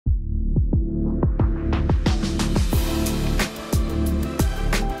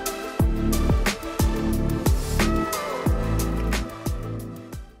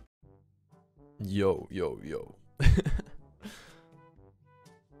yo.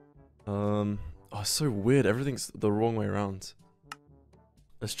 Oh, it's so weird. Everything's the wrong way around.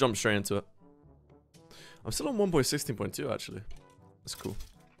 Let's jump straight into it. I'm still on 1.16.2 actually. That's cool.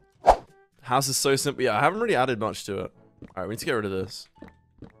 House is so simple. Yeah, I haven't really added much to it. Alright, we need to get rid of this.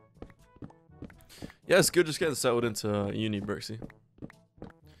 Yeah, it's good just getting settled into uni, Brixie.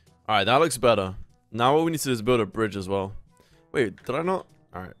 Alright, that looks better. Now what we need to do is build a bridge as well. Wait, did I not?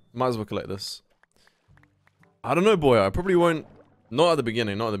 Alright, might as well collect this. I don't know, boy. I probably won't. Not at the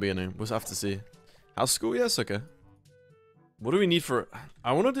beginning, not at the beginning. We'll have to see. How's school? Yes, okay. What do we need for...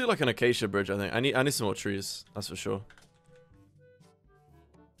 I want to do like an acacia bridge, I think. I need some more trees. That's for sure.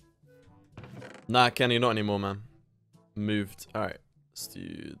 Nah, Kenny, not anymore, man. Moved. Alright, let's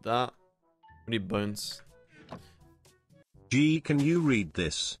do that. We need bones. G, can you read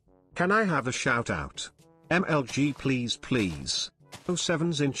this? Can I have a shout out? MLG please please.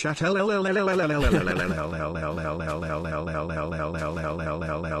 07's in chat. How'd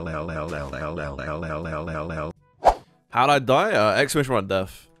I die? Exclamation mark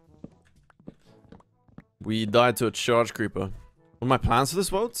death. We died to a charge creeper. What are my plans for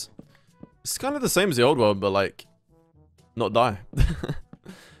this world? It's kind of the same as the old world, but like, not die.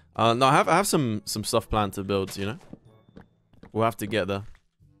 No, I have some stuff planned to build, you know? We'll have to get there.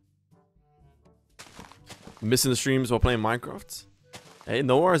 Missing the streams while playing Minecraft? Hey,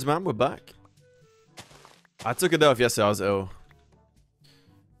 no worries, man. We're back. I took a day off yesterday. I was ill.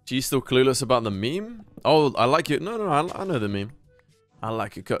 G still clueless about the meme? Oh, I like it. No, I know the meme. I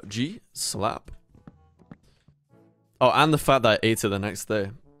like it cut. G, slap. Oh, and the fact that I ate it the next day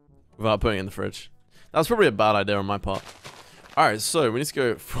without putting it in the fridge. That was probably a bad idea on my part. Alright, so we need to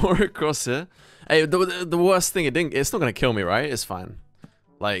go 4 across here. Hey, the worst thing, it's not going to kill me, right? It's fine.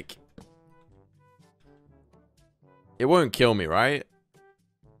 Like, it won't kill me, right?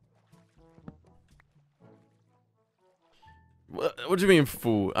 What do you mean,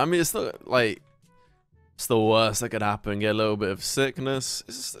 fool? I mean, it's not like it's the worst that could happen. Get a little bit of sickness.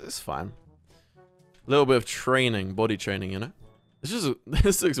 It's fine. A little bit of training, body training, you know. It's just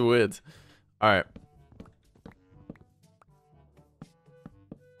this looks weird. All right.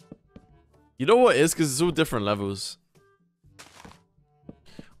 You know what it is? Because it's all different levels.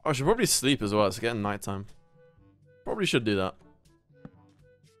 Oh, I should probably sleep as well. It's getting nighttime. Probably should do that.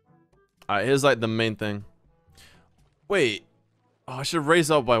 All right. Here's like the main thing. Wait. Oh, I should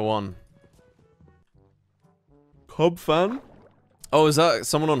raise up by 1. Cobb fan? Oh, is that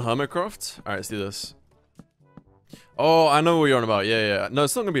someone on Hermitcraft? Alright, let's do this. Oh, I know what you're on about. Yeah. No,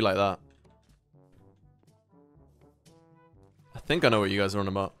 it's not gonna be like that. I think I know what you guys are on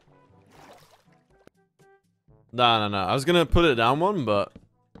about. Nah. I was gonna put it down 1, but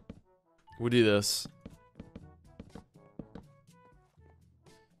we'll do this.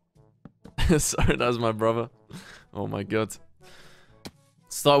 Sorry, that was my brother. Oh my god.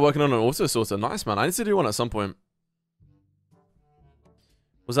 Start working on an auto sorter. Nice, man. I need to do one at some point.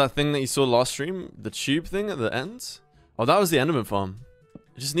 Was that thing that you saw last stream? The tube thing at the end? Oh, that was the Enderman farm.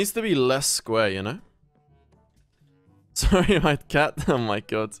 It just needs to be less square, you know? Sorry, my cat. Oh my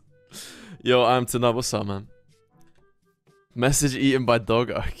god. Yo, I'm Tanab. What's up, man? Message eaten by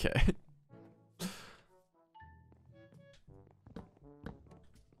dog. Okay.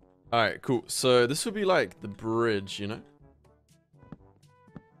 Alright, cool. So this would be like the bridge, you know?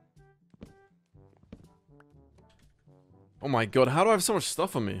 Oh my god, how do I have so much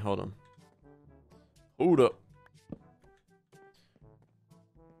stuff on me? Hold on. Hold up.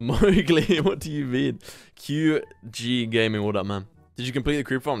 Mowgli, what do you mean? QG Gaming, what up, man? Did you complete the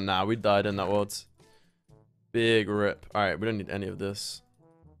creep farm? Nah, we died in that world. Big rip. Alright, we don't need any of this.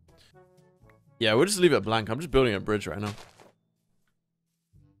 Yeah, we'll just leave it blank. I'm just building a bridge right now.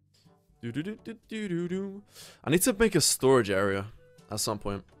 I need to make a storage area at some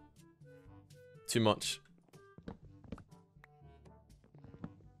point. Too much.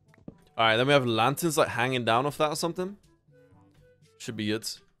 Alright, then we have lanterns like hanging down off that or something. Should be good.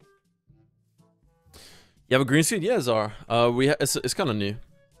 You have a green screen? Yeah, Zara. It's kind of new.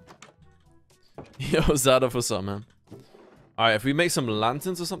 Yo, Zada, what's up, man? Alright, if we make some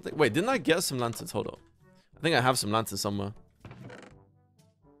lanterns or something. Wait, didn't I get some lanterns? Hold up. I think I have some lanterns somewhere.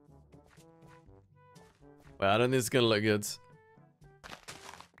 Wait, I don't think it's gonna look good.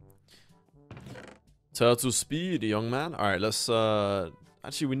 Turtle speed, young man. Alright, let's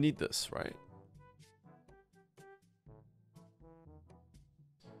actually, we need this, right?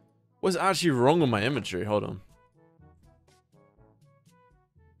 What's actually wrong with my imagery? Hold on.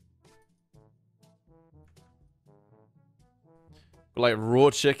 Like raw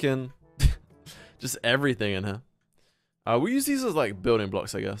chicken. Just everything in here. We use these as like building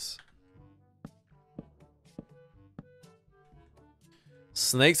blocks, I guess.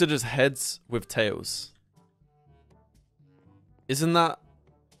 Snakes are just heads with tails. Isn't that...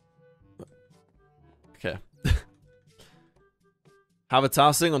 Okay. Have a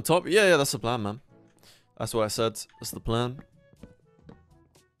tile sitting on top? Yeah, that's the plan, man. That's what I said. That's the plan.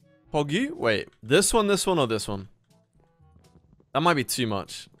 Poggy? Wait, this one, or this one? That might be too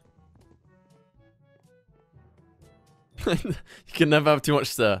much. You can never have too much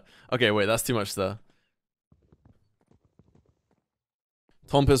stir. Okay, wait, that's too much stir.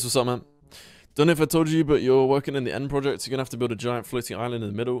 Tom Piss, what's up, man? Don't know if I told you, but you're working in the end project. You're gonna have to build a giant floating island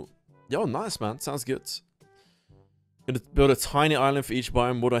in the middle. Yo, nice, man. Sounds good. Gonna build a tiny island for each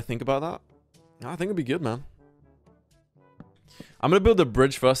biome. What do I think about that? I think it'd be good, man. I'm gonna build the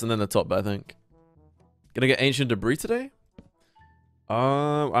bridge first and then the top bit, I think. Gonna get ancient debris today?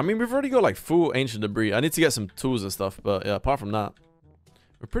 I mean, we've already got like full ancient debris. I need to get some tools and stuff, but yeah, apart from that,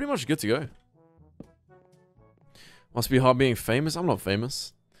 we're pretty much good to go. Must be hard being famous. I'm not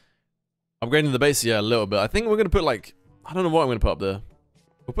famous. Upgrading the base, yeah, a little bit. I think we're gonna put like, I don't know what I'm gonna put up there.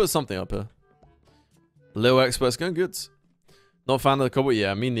 We'll put something up here. Little experts going good. Not a fan of the cobble?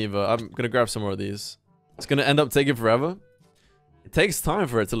 Yeah, me neither. I'm gonna grab some more of these. It's gonna end up taking forever. It takes time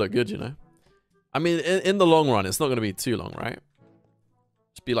for it to look good, you know. I mean, in the long run, it's not gonna be too long, right?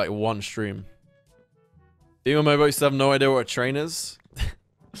 Just be like one stream. Being on mobile, you still have no idea what a train is.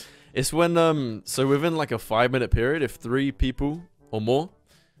 It's when so within like a 5-minute period, if 3 people or more,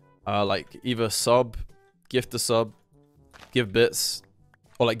 like either sub, gift a sub, give bits,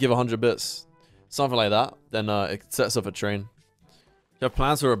 or like give 100 bits, something like that, then it sets up a train. You have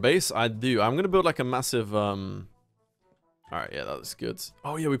plans for a base? I do. I'm gonna build like a massive Alright, yeah, that's good.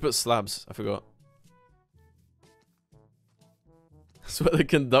 Oh yeah, we put slabs. I forgot. That's where the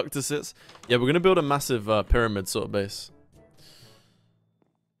conductor sits. Yeah, we're gonna build a massive pyramid sort of base.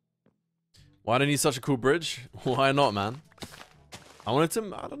 Why do I need such a cool bridge? Why not, man? I wanted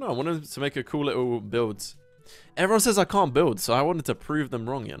to, I don't know, I wanted to make a cool little build. Everyone says I can't build, so I wanted to prove them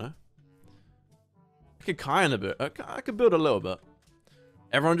wrong, you know? I could kind of I could build a little bit.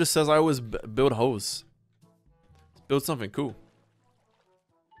 Everyone just says I always build holes. Let's build something cool.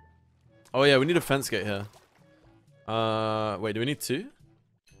 Oh yeah, we need a fence gate here. Wait, do we need 2?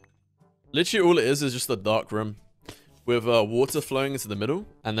 Literally all it is just a dark room with water flowing into the middle,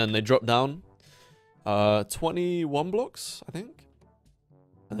 and then they drop down 21 blocks, I think.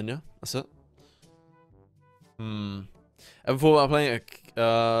 And then yeah, that's it. Ever thought about playing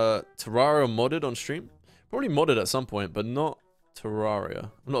a Terraria modded on stream? Probably modded at some point, but not Terraria.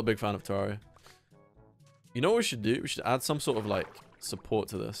 I'm not a big fan of Terraria. You know what we should do? We should add some sort of like support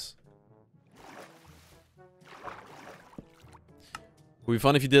to this. Would be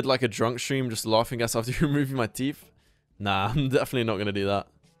fun if you did like a drunk stream just laughing at after removing my teeth. Nah, I'm definitely not gonna do that.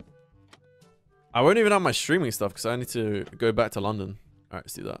 I won't even have my streaming stuff because I need to go back to London. Alright,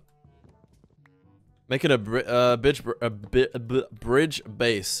 let's do that. Make it a bridge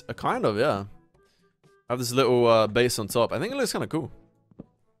base. Kind of, yeah. Have this little base on top. I think it looks kind of cool.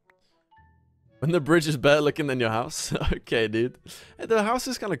 When the bridge is better looking than your house. Okay, dude. Hey, the house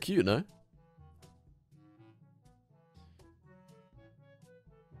is kind of cute, no?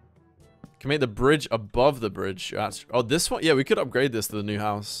 Can make the bridge above the bridge. Oh, this one? Yeah, we could upgrade this to the new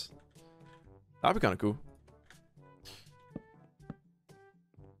house. That'd be kind of cool.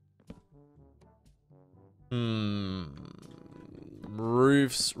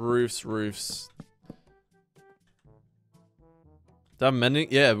 Roofs. That mending?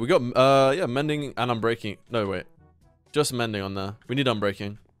 Yeah, we got, yeah, mending and unbreaking. No, wait. Just mending on there. We need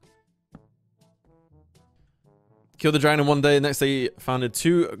unbreaking. Killed the dragon in one day. Next day, founded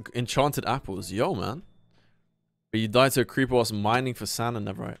 2 enchanted apples. Yo, man. But you died to a creeper whilst mining for sand and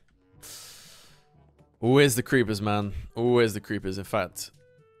netherite. Always the creepers, man. Always the creepers. In fact,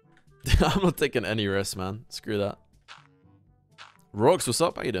 I'm not taking any risks, man. Screw that. Rocks, what's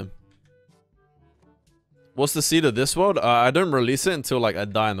up? How you doing? What's the seed of this world? I don't release it until like I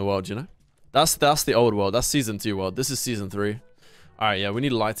die in the world, you know? That's the old world. That's season 2 world. This is season 3. Alright, yeah, we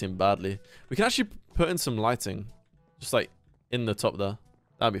need lighting badly. We can actually put in some lighting. Just like in the top there.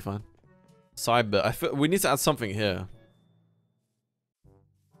 That'd be fine. Side bit. I feel we need to add something here.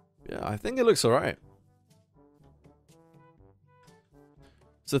 Yeah, I think it looks alright.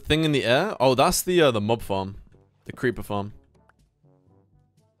 It's a thing in the air. Oh, that's the mob farm. The creeper farm.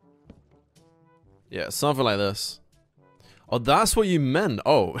 Yeah, something like this. Oh, that's what you meant.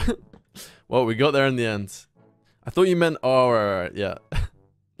 Oh. Well, we got there in the end. I thought you meant... Oh, right, yeah.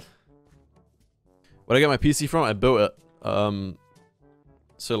 Where'd I get my PC from? I built it.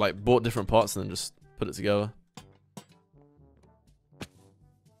 So, like, bought different parts and then just put it together.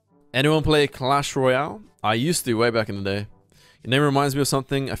 Anyone play Clash Royale? I used to way back in the day. Your name reminds me of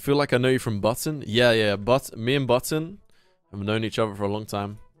something. I feel like I know you from Button. Yeah. Me and Button have known each other for a long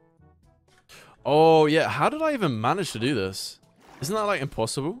time. Oh, yeah. How did I even manage to do this? Isn't that, like,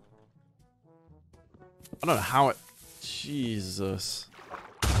 impossible? I don't know how it... Jesus.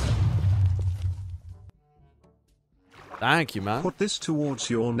 Thank you, man. Put this towards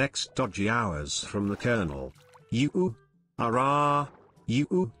your next dodgy hours from the Colonel. You, hurrah,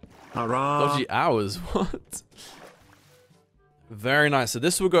 you, hurrah. Dodgy hours? What? Very nice. So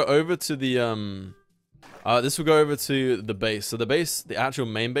this will go over to the base. So the base, the actual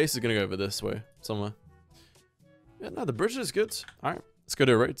main base is gonna go over this way somewhere. Yeah, no, the bridge is good. All right, let's go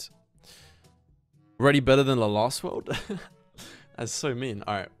to a raid. Already better than the last world? That's so mean.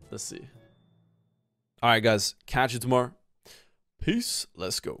 All right, let's see. All right, guys, catch you tomorrow. Peace.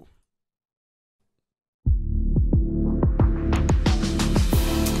 Let's go.